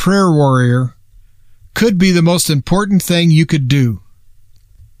 Being a prayer warrior could be the most important thing you could do.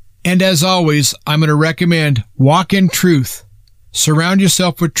 And as always, I'm going to recommend walk in truth. Surround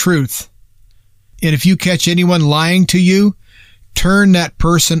yourself with truth. And if you catch anyone lying to you, turn that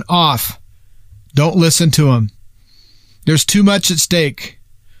person off. Don't listen to them. There's too much at stake.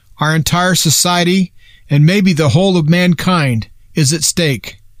 Our entire society and maybe the whole of mankind is at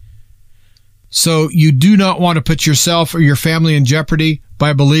stake. So you do not want to put yourself or your family in jeopardy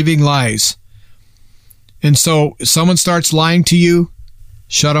by believing lies. And so if someone starts lying to you,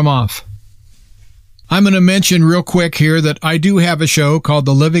 shut them off. I'm going to mention real quick here that I do have a show called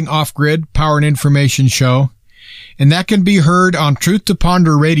the Living Off-Grid Power and Information Show, and that can be heard on Truth to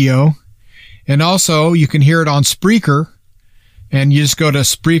Ponder Radio, and also you can hear it on Spreaker, and you just go to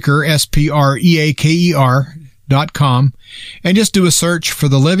Spreaker, SPREAKER.com, and just do a search for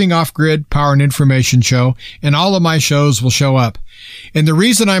the Living Off-Grid Power and Information Show, and all of my shows will show up. And the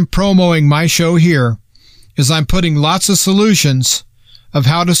reason I'm promoting my show here is I'm putting lots of solutions of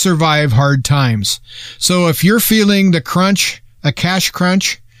how to survive hard times. So if you're feeling the crunch, a cash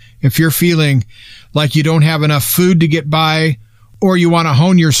crunch, if you're feeling like you don't have enough food to get by, or you want to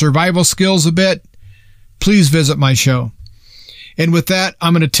hone your survival skills a bit, please visit my show. And with that,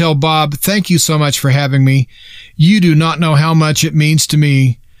 I'm going to tell Bob, thank you so much for having me. You do not know how much it means to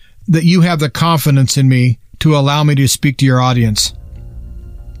me that you have the confidence in me to allow me to speak to your audience.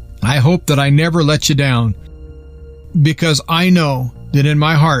 I hope that I never let you down, because I know that in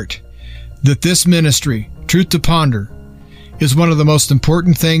my heart that this ministry, Truth to Ponder, is one of the most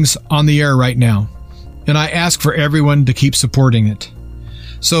important things on the air right now. And I ask for everyone to keep supporting it.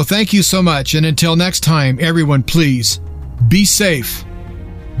 So thank you so much. And until next time, everyone, please be safe,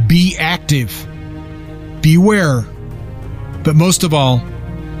 be active, beware, but most of all,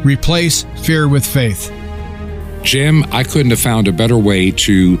 replace fear with faith. Jim, I couldn't have found a better way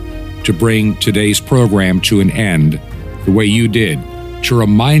to bring today's program to an end the way you did, to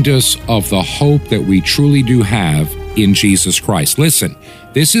remind us of the hope that we truly do have in Jesus Christ. Listen,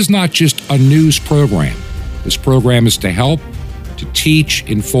 this is not just a news program. This program is to help, to teach,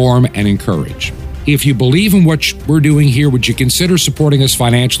 inform, and encourage. If you believe in what we're doing here, would you consider supporting us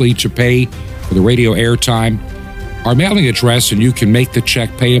financially to pay for the radio airtime? Our mailing address, and you can make the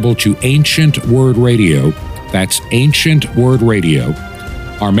check payable to Ancient Word Radio. That's Ancient Word Radio.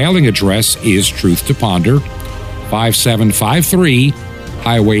 Our mailing address is Truth to Ponder, 5753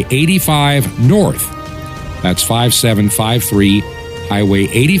 Highway 85 North. That's 5753 Highway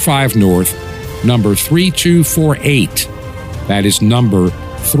 85 North, number 3248. That is number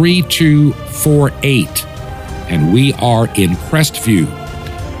 3248. And we are in Crestview,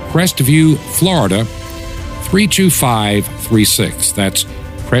 Florida, 32536. That's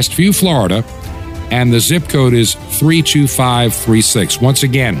Crestview, Florida, and the zip code is 32536. Once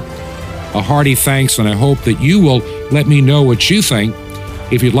again, a hearty thanks, and I hope that you will let me know what you think.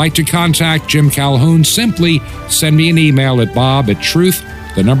 If you'd like to contact Jim Calhoun, simply send me an email at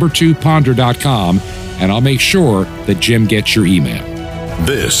bob@truth2ponder.com, and I'll make sure that Jim gets your email.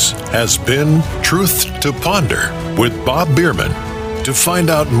 This has been Truth to Ponder with Bob Bierman. To find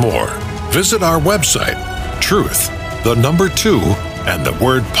out more, visit our website,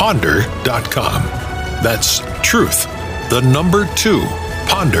 truth2ponder.com. That's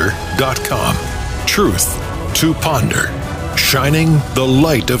truth2ponder.com. Truth to Ponder, shining the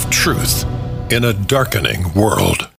light of truth in a darkening world.